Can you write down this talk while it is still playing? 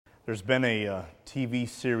There's been a TV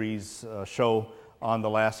series show on the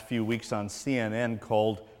last few weeks on CNN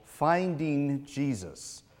called Finding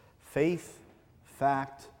Jesus, Faith,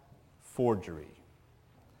 Fact, Forgery.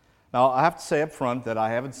 Now, I have to say up front that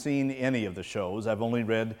I haven't seen any of the shows. I've only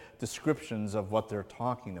read descriptions of what they're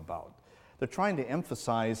talking about. They're trying to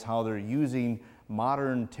emphasize how they're using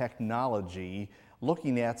modern technology,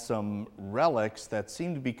 looking at some relics that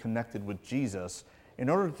seem to be connected with Jesus in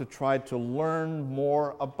order to try to learn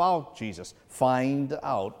more about Jesus, find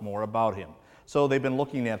out more about him. So they've been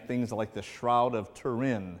looking at things like the Shroud of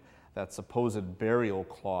Turin, that supposed burial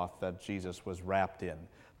cloth that Jesus was wrapped in,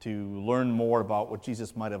 to learn more about what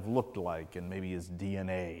Jesus might have looked like and maybe his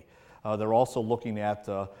DNA. They're also looking at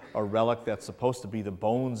a relic that's supposed to be the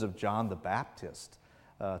bones of John the Baptist,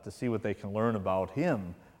 to see what they can learn about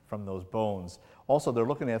him from those bones. Also, they're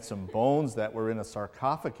looking at some bones that were in a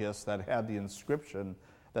sarcophagus that had the inscription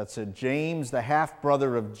that said, James, the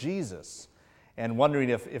half-brother of Jesus, and wondering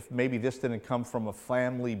if maybe this didn't come from a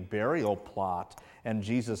family burial plot and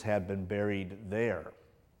Jesus had been buried there.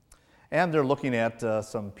 And they're looking at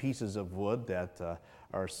some pieces of wood that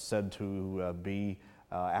are said to be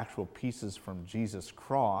actual pieces from Jesus'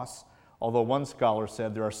 cross, although one scholar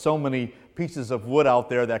said there are so many pieces of wood out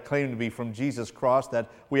there that claim to be from Jesus' cross that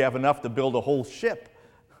we have enough to build a whole ship.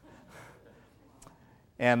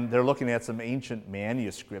 And they're looking at some ancient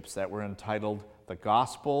manuscripts that were entitled The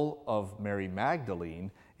Gospel of Mary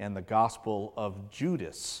Magdalene and The Gospel of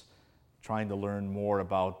Judas, trying to learn more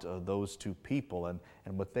about those two people and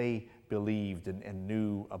what they believed and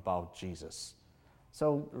knew about Jesus.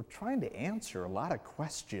 So we're trying to answer a lot of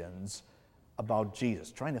questions about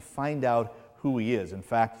Jesus, trying to find out who he is. In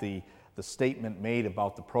fact, the statement made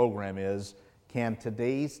about the program is, can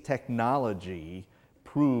today's technology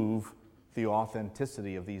prove the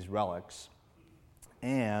authenticity of these relics?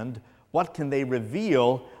 And what can they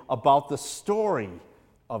reveal about the story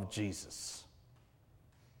of Jesus?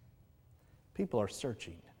 People are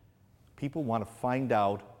searching. People want to find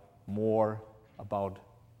out more about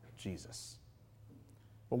Jesus.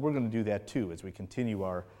 Well, we're going to do that too as we continue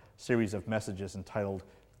our series of messages entitled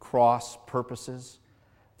Cross Purposes.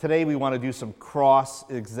 Today we want to do some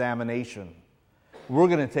cross-examination. We're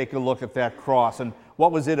going to take a look at that cross and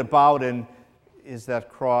what was it about, and is that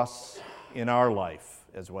cross in our life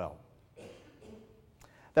as well?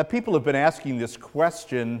 That people have been asking this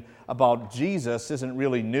question about Jesus isn't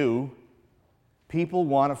really new. People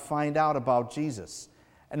want to find out about Jesus.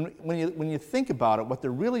 And when you think about it, what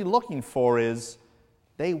they're really looking for is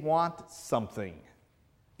they want something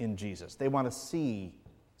in Jesus. They want to see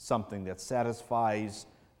something that satisfies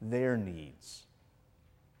their needs.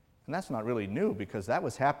 And that's not really new because that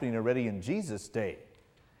was happening already in Jesus' day.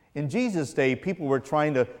 In Jesus' day, people were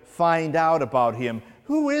trying to find out about him.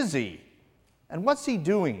 Who is he? And what's he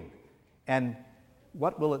doing? And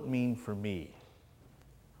what will it mean for me?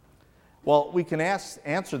 Well, we can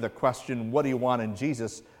answer the question, what do you want in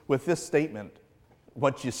Jesus, with this statement: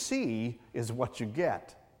 what you see is what you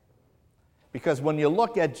get. Because when you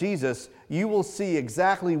look at Jesus, you will see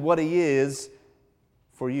exactly what he is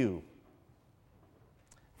for you.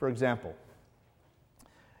 For example,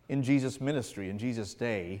 in Jesus' ministry, in Jesus'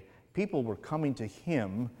 day, people were coming to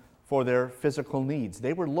him for their physical needs.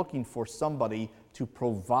 They were looking for somebody to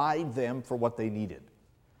provide them for what they needed.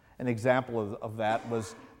 An example of that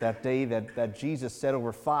was that day that Jesus fed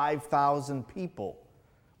over 5,000 people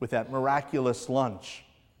with that miraculous lunch.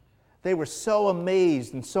 They were so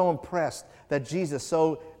amazed and so impressed that Jesus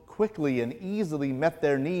so quickly and easily met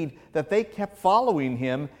their need that they kept following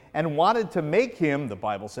him and wanted to make him, the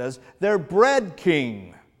Bible says, their bread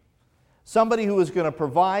king. Somebody who was going to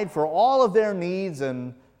provide for all of their needs,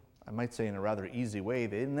 and I might say in a rather easy way,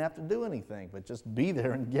 they didn't have to do anything, but just be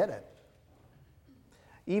there and get it.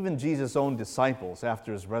 Even Jesus' own disciples,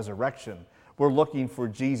 after his resurrection, were looking for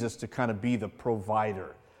Jesus to kind of be the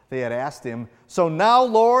provider. They had asked him, so now,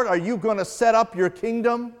 Lord, are you going to set up your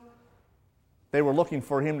kingdom? They were looking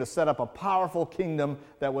for him to set up a powerful kingdom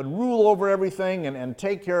that would rule over everything and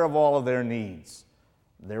take care of all of their needs.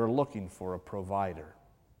 They were looking for a provider.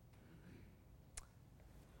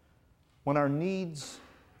 When our needs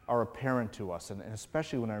are apparent to us, and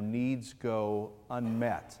especially when our needs go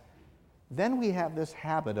unmet, then we have this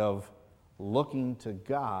habit of looking to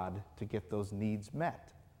God to get those needs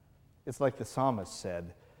met. It's like the psalmist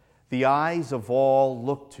said, the eyes of all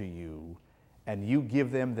look to you, and you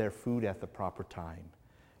give them their food at the proper time.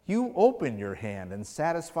 You open your hand and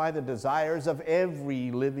satisfy the desires of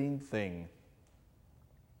every living thing.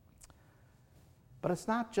 But it's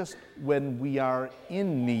not just when we are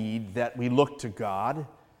in need that we look to God.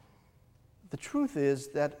 The truth is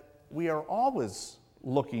that we are always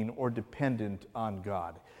looking or dependent on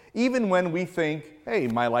God. Even when we think, hey,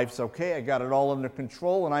 my life's okay, I got it all under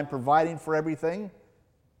control and I'm providing for everything,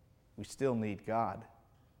 we still need God.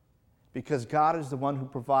 Because God is the one who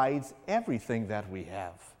provides everything that we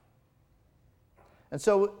have. And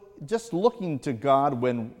so just looking to God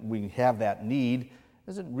when we have that need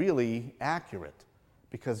isn't really accurate,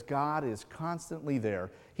 because God is constantly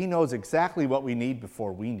there. He knows exactly what we need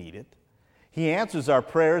before we need it. He answers our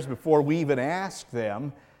prayers before we even ask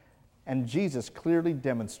them, and Jesus clearly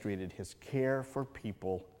demonstrated his care for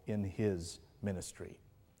people in his ministry.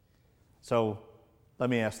 So let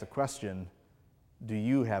me ask the question, do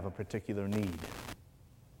you have a particular need?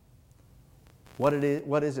 What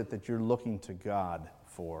is it that you're looking to God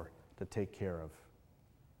for to take care of?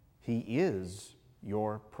 He is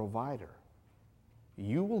your provider.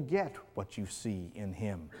 You will get what you see in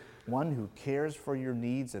him, one who cares for your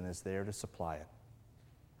needs and is there to supply it.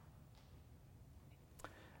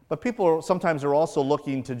 But people sometimes are also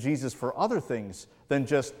looking to Jesus for other things than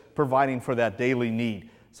just providing for that daily need.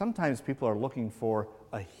 Sometimes people are looking for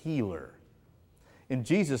a healer. In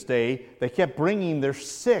Jesus' day, they kept bringing their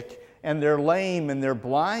sick and their lame and their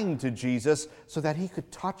blind to Jesus so that he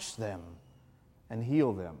could touch them and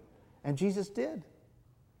heal them. And Jesus did.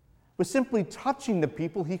 With simply touching the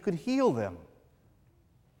people, he could heal them.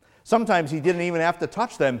 Sometimes he didn't even have to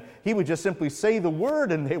touch them. He would just simply say the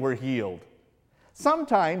word and they were healed.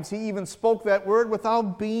 Sometimes he even spoke that word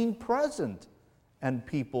without being present, and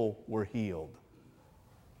people were healed.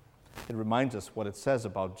 It reminds us what it says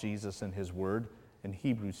about Jesus and his word in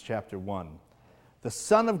Hebrews chapter 1. The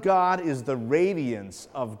Son of God is the radiance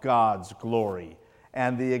of God's glory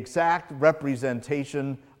and the exact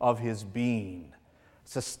representation of his being,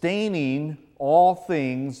 sustaining all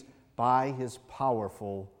things by his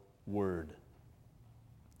powerful word.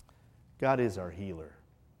 God is our healer.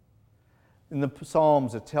 In the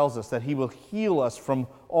Psalms, it tells us that he will heal us from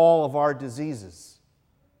all of our diseases.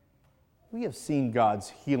 We have seen God's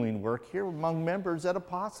healing work here among members at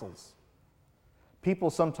Apostles. People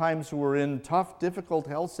sometimes who were in tough, difficult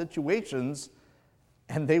health situations,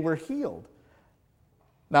 and they were healed.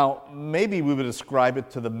 Now, maybe we would ascribe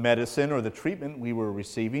it to the medicine or the treatment we were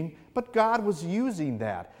receiving, but God was using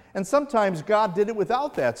that. And sometimes God did it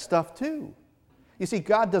without that stuff too. You see,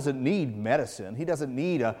 God doesn't need medicine. He doesn't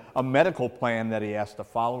need a medical plan that he has to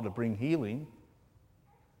follow to bring healing.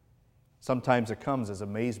 Sometimes it comes as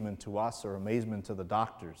amazement to us or amazement to the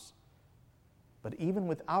doctors. But even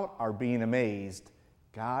without our being amazed,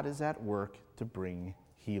 God is at work to bring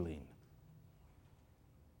healing.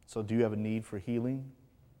 So do you have a need for healing?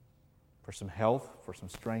 For some health? For some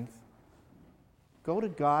strength? Go to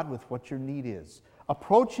God with what your need is.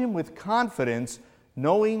 Approach him with confidence,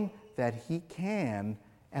 knowing that he can,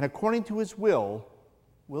 and according to his will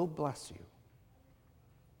bless you.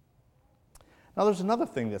 Now, there's another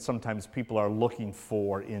thing that sometimes people are looking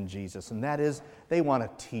for in Jesus, and that is they want a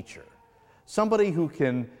teacher. Somebody who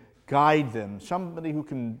can guide them, somebody who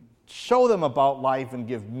can show them about life and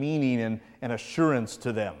give meaning and assurance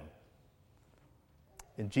to them.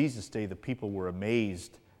 In Jesus' day, the people were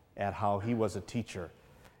amazed at how he was a teacher.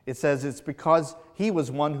 It says it's because he was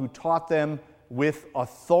one who taught them with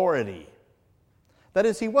authority. That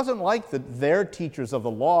is, he wasn't like their teachers of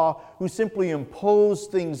the law who simply imposed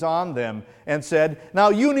things on them and said, now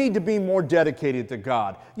you need to be more dedicated to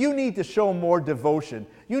God. You need to show more devotion.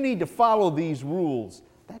 You need to follow these rules.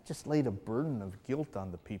 That just laid a burden of guilt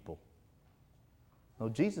on the people. No,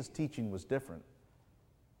 Jesus' teaching was different.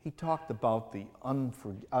 He talked about the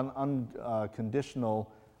unconditional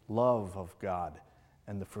love of God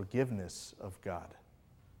and the forgiveness of God.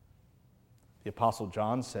 The Apostle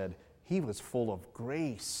John said he was full of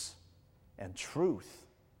grace and truth.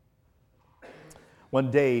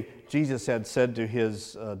 One day, Jesus had said to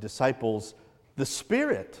his disciples, the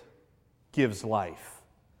Spirit gives life.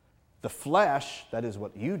 The flesh, that is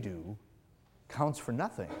what you do, counts for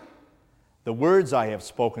nothing. The words I have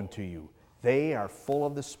spoken to you, they are full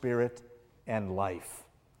of the Spirit and life.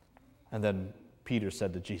 And then Peter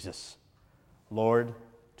said to Jesus, Lord,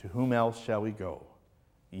 to whom else shall we go?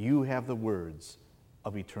 You have the words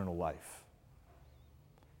of eternal life.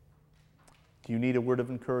 Do you need a word of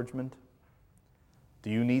encouragement? Do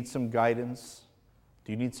you need some guidance?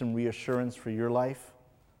 Do you need some reassurance for your life?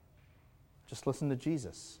 Just listen to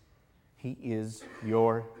Jesus. He is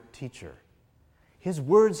your teacher. His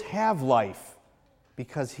words have life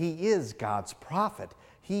because he is God's prophet.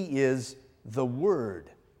 He is the Word.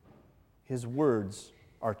 His words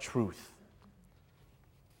are truth.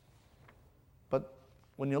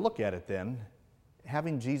 When you look at it then,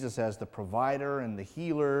 having Jesus as the provider and the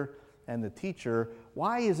healer and the teacher,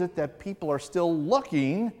 why is it that people are still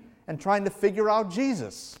looking and trying to figure out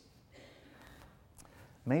Jesus?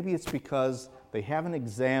 Maybe it's because they haven't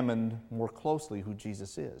examined more closely who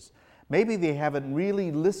Jesus is. Maybe they haven't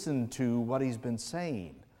really listened to what he's been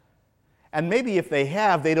saying. And maybe if they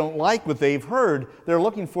have, they don't like what they've heard. They're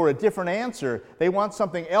looking for a different answer. They want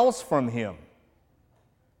something else from him.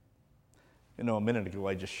 You know, a minute ago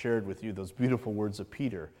I just shared with you those beautiful words of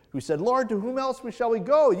Peter, who said, Lord, to whom else shall we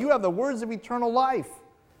go? You have the words of eternal life.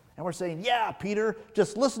 And we're saying, yeah, Peter,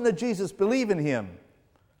 just listen to Jesus, believe in him.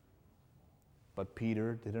 But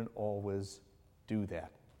Peter didn't always do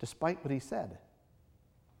that, despite what he said.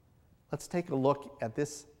 Let's take a look at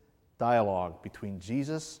this dialogue between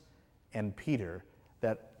Jesus and Peter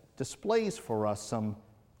that displays for us some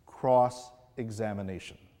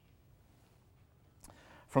cross-examination.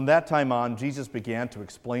 From that time on, Jesus began to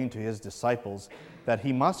explain to his disciples that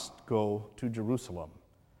he must go to Jerusalem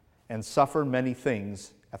and suffer many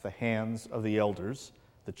things at the hands of the elders,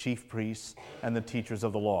 the chief priests, and the teachers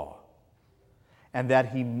of the law, and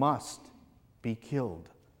that he must be killed,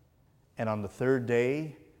 and on the third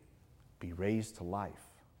day be raised to life.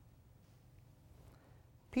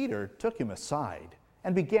 Peter took him aside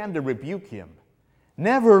and began to rebuke him.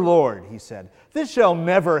 Never, Lord, he said, this shall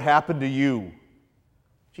never happen to you.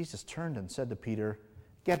 Jesus turned and said to Peter,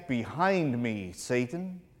 get behind me,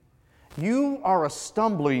 Satan. You are a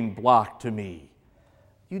stumbling block to me.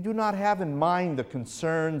 You do not have in mind the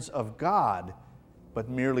concerns of God, but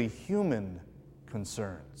merely human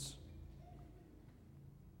concerns.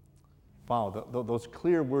 Wow, those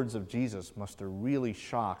clear words of Jesus must have really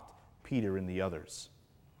shocked Peter and the others.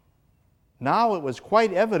 Now it was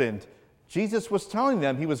quite evident Jesus was telling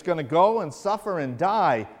them he was going to go and suffer and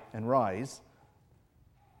die and rise.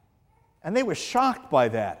 And they were shocked by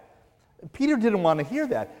that. Peter didn't want to hear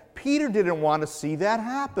that. Peter didn't want to see that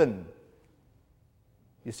happen.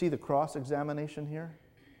 You see the cross-examination here?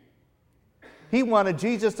 He wanted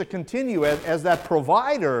Jesus to continue as that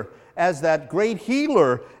provider, as that great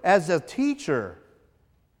healer, as a teacher,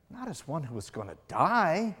 not as one who was going to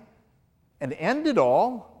die and end it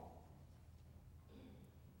all.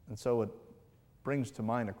 And so it brings to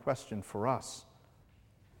mind a question for us.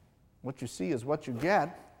 What you see is what you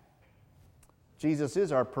get. Jesus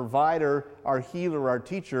is our provider, our healer, our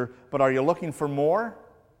teacher, but are you looking for more?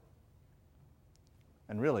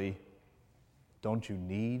 And really, don't you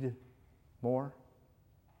need more?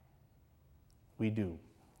 We do.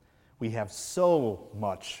 We have so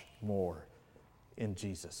much more in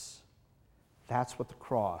Jesus. That's what the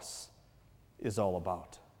cross is all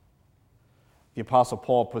about. The Apostle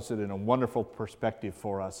Paul puts it in a wonderful perspective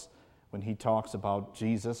for us when he talks about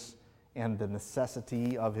Jesus and the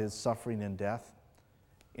necessity of his suffering and death.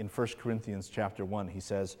 In 1 Corinthians chapter 1, he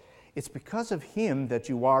says, it's because of him that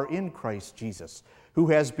you are in Christ Jesus, who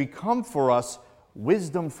has become for us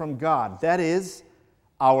wisdom from God. That is,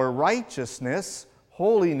 our righteousness,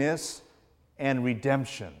 holiness, and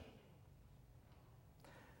redemption.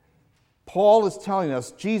 Paul is telling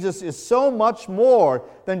us Jesus is so much more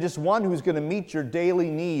than just one who's going to meet your daily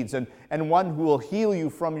needs and one who will heal you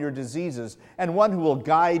from your diseases and one who will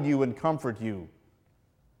guide you and comfort you.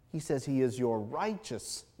 He says he is your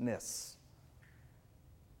righteousness.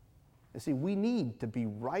 You see, we need to be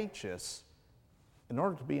righteous in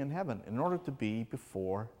order to be in heaven, in order to be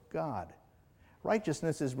before God.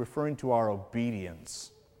 Righteousness is referring to our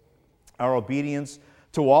obedience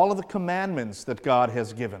to all of the commandments that God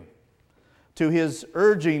has given, to his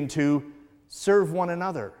urging to serve one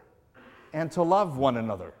another and to love one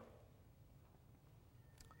another.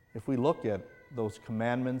 If we look at those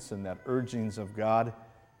commandments and that urgings of God,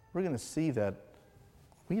 we're going to see that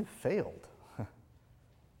we have failed.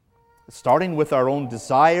 Starting with our own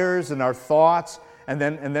desires and our thoughts, and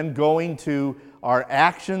then going to our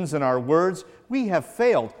actions and our words, we have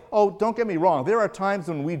failed. Oh, don't get me wrong. There are times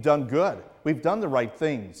when we've done good. We've done the right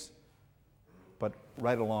things. But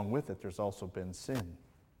right along with it, there's also been sin.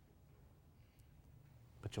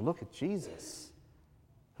 But you look at Jesus,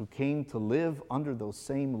 who came to live under those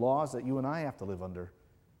same laws that you and I have to live under.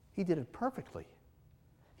 He did it perfectly.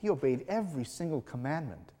 He obeyed every single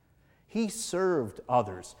commandment. He served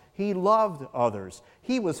others. He loved others.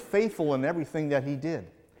 He was faithful in everything that he did.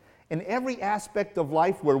 In every aspect of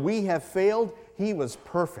life where we have failed, he was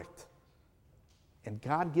perfect. And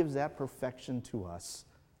God gives that perfection to us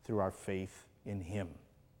through our faith in him.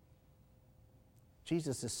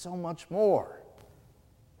 Jesus is so much more.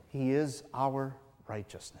 He is our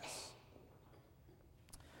righteousness.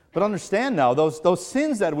 But understand now, those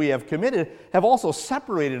sins that we have committed have also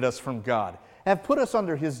separated us from God, have put us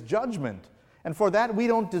under his judgment. And for that, we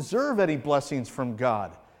don't deserve any blessings from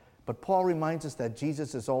God. But Paul reminds us that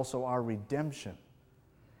Jesus is also our redemption.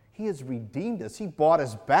 He has redeemed us. He bought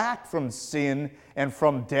us back from sin and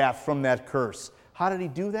from death, from that curse. How did he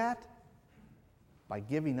do that? By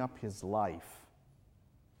giving up his life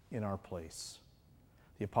in our place.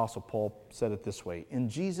 The Apostle Paul said it this way: in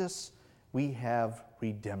Jesus we have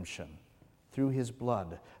redemption through his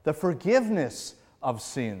blood, the forgiveness of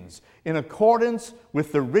sins, in accordance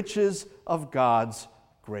with the riches of God's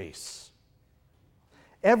grace.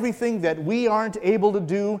 Everything that we aren't able to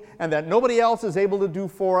do and that nobody else is able to do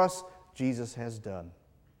for us, Jesus has done.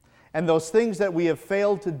 And those things that we have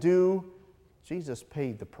failed to do, Jesus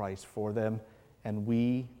paid the price for them, and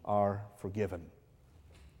we are forgiven.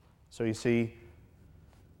 So you see,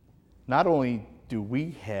 not only do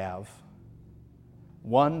we have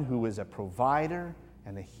one who is a provider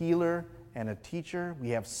and a healer and a teacher,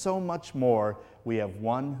 we have so much more. We have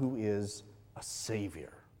one who is a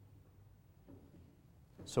Savior.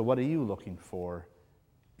 So what are you looking for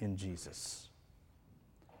in Jesus?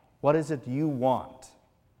 What is it you want?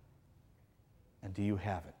 And do you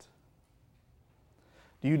have it?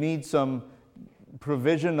 Do you need some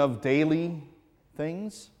provision of daily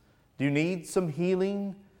things? Do you need some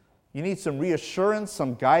healing? You need some reassurance,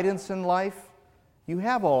 some guidance in life? You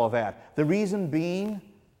have all of that. The reason being,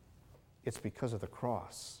 it's because of the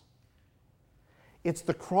cross. It's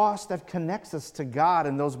the cross that connects us to God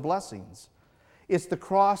and those blessings. It's the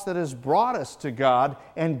cross that has brought us to God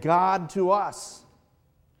and God to us.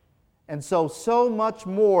 And so much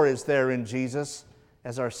more is there in Jesus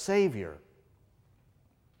as our Savior.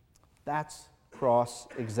 That's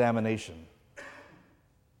cross-examination.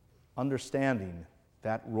 Understanding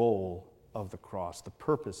that role of the cross, the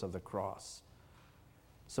purpose of the cross.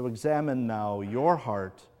 So examine now your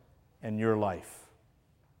heart and your life.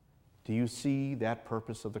 Do you see that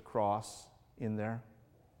purpose of the cross in there?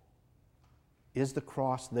 Is the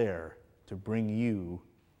cross there to bring you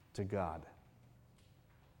to God?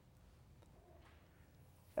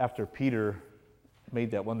 After Peter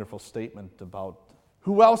made that wonderful statement about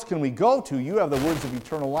who else can we go to? You have the words of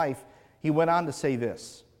eternal life. He went on to say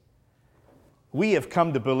this: we have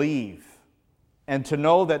come to believe and to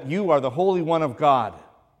know that you are the Holy One of God.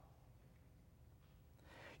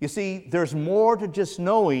 You see, there's more to just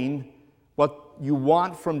knowing what you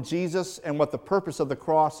want from Jesus and what the purpose of the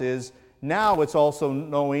cross is. Now it's also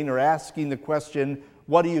knowing or asking the question,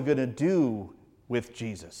 what are you going to do with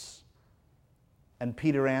Jesus? And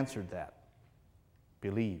Peter answered that.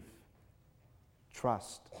 Believe.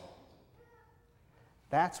 Trust.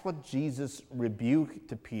 That's what Jesus' rebuke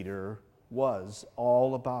to Peter was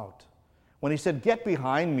all about. When he said, "Get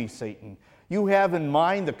behind me, Satan. You have in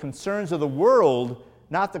mind the concerns of the world,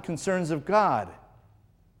 not the concerns of God."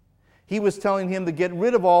 He was telling him to get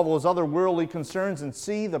rid of all those other worldly concerns and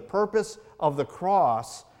see the purpose of the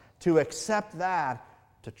cross, to accept that,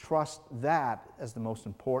 to trust that as the most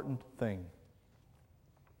important thing.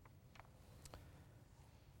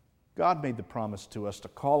 God made the promise to us to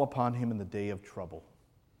call upon Him in the day of trouble,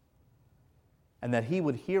 and that He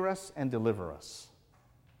would hear us and deliver us.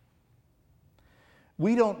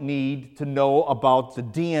 We don't need to know about the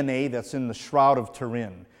DNA that's in the Shroud of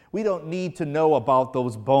Turin. We don't need to know about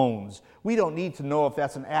those bones. We don't need to know if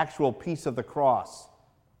that's an actual piece of the cross.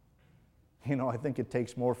 You know, I think it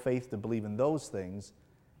takes more faith to believe in those things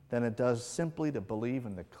than it does simply to believe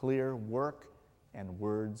in the clear work and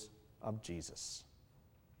words of Jesus.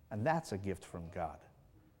 And that's a gift from God.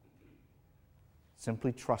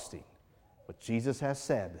 Simply trusting what Jesus has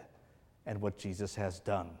said and what Jesus has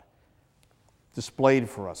done, displayed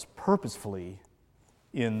for us purposefully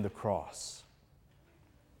in the cross.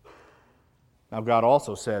 Now, God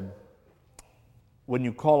also said, when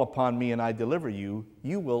you call upon me and I deliver you,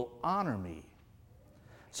 you will honor me.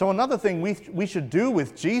 So another thing we should do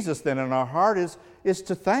with Jesus then in our heart is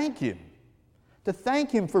to thank Him. To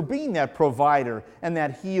thank Him for being that provider and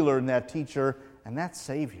that healer and that teacher and that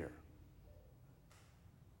Savior.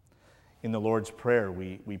 In the Lord's Prayer,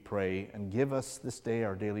 we pray, and give us this day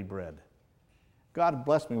our daily bread. God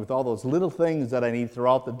bless me with all those little things that I need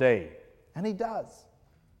throughout the day. And He does.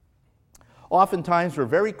 Oftentimes, we're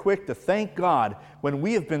very quick to thank God when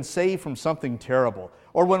we have been saved from something terrible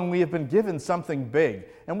or when we have been given something big.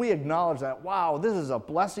 And we acknowledge that, wow, this is a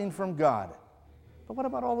blessing from God. But what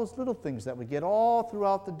about all those little things that we get all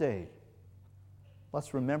throughout the day?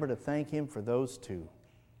 Let's remember to thank Him for those too.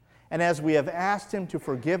 And as we have asked Him to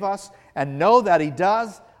forgive us and know that He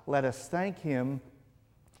does, let us thank Him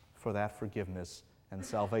for that forgiveness and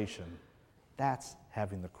salvation. That's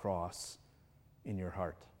having the cross in your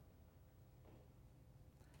heart.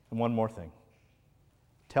 And one more thing.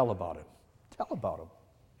 Tell about Him. Tell about Him.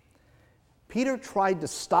 Peter tried to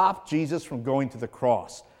stop Jesus from going to the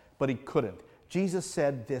cross, but he couldn't. Jesus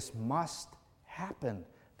said, "This must happen.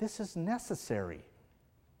 This is necessary."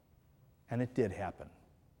 And it did happen.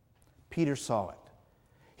 Peter saw it.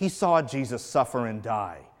 He saw Jesus suffer and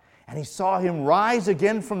die, and he saw him rise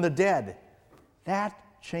again from the dead. That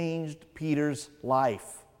changed Peter's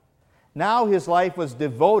life. Now his life was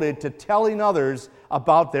devoted to telling others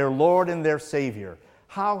about their Lord and their Savior.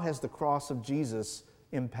 How has the cross of Jesus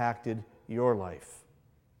impacted your life?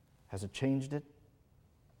 Has it changed it?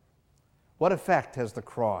 What effect has the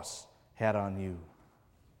cross had on you?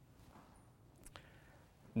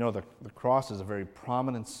 You know, the cross is a very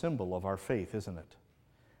prominent symbol of our faith, isn't it?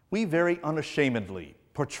 We very unashamedly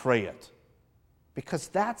portray it because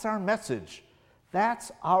that's our message.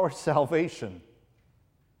 That's our salvation.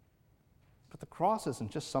 But the cross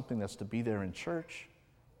isn't just something that's to be there in church.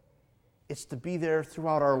 It's to be there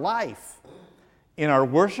throughout our life, in our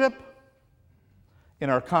worship, in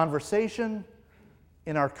our conversation,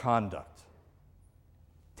 in our conduct.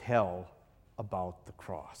 Tell about the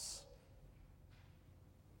cross.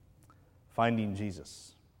 Finding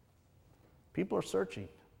Jesus. People are searching.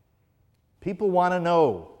 People want to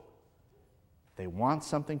know. They want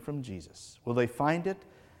something from Jesus. Will they find it?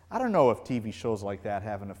 I don't know if TV shows like that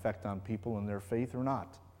have an effect on people and their faith or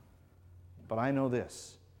not. But I know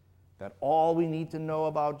this, that all we need to know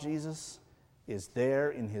about Jesus is there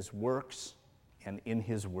in his works and in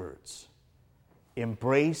his words.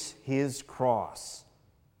 Embrace his cross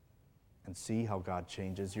and see how God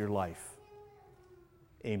changes your life.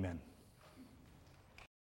 Amen.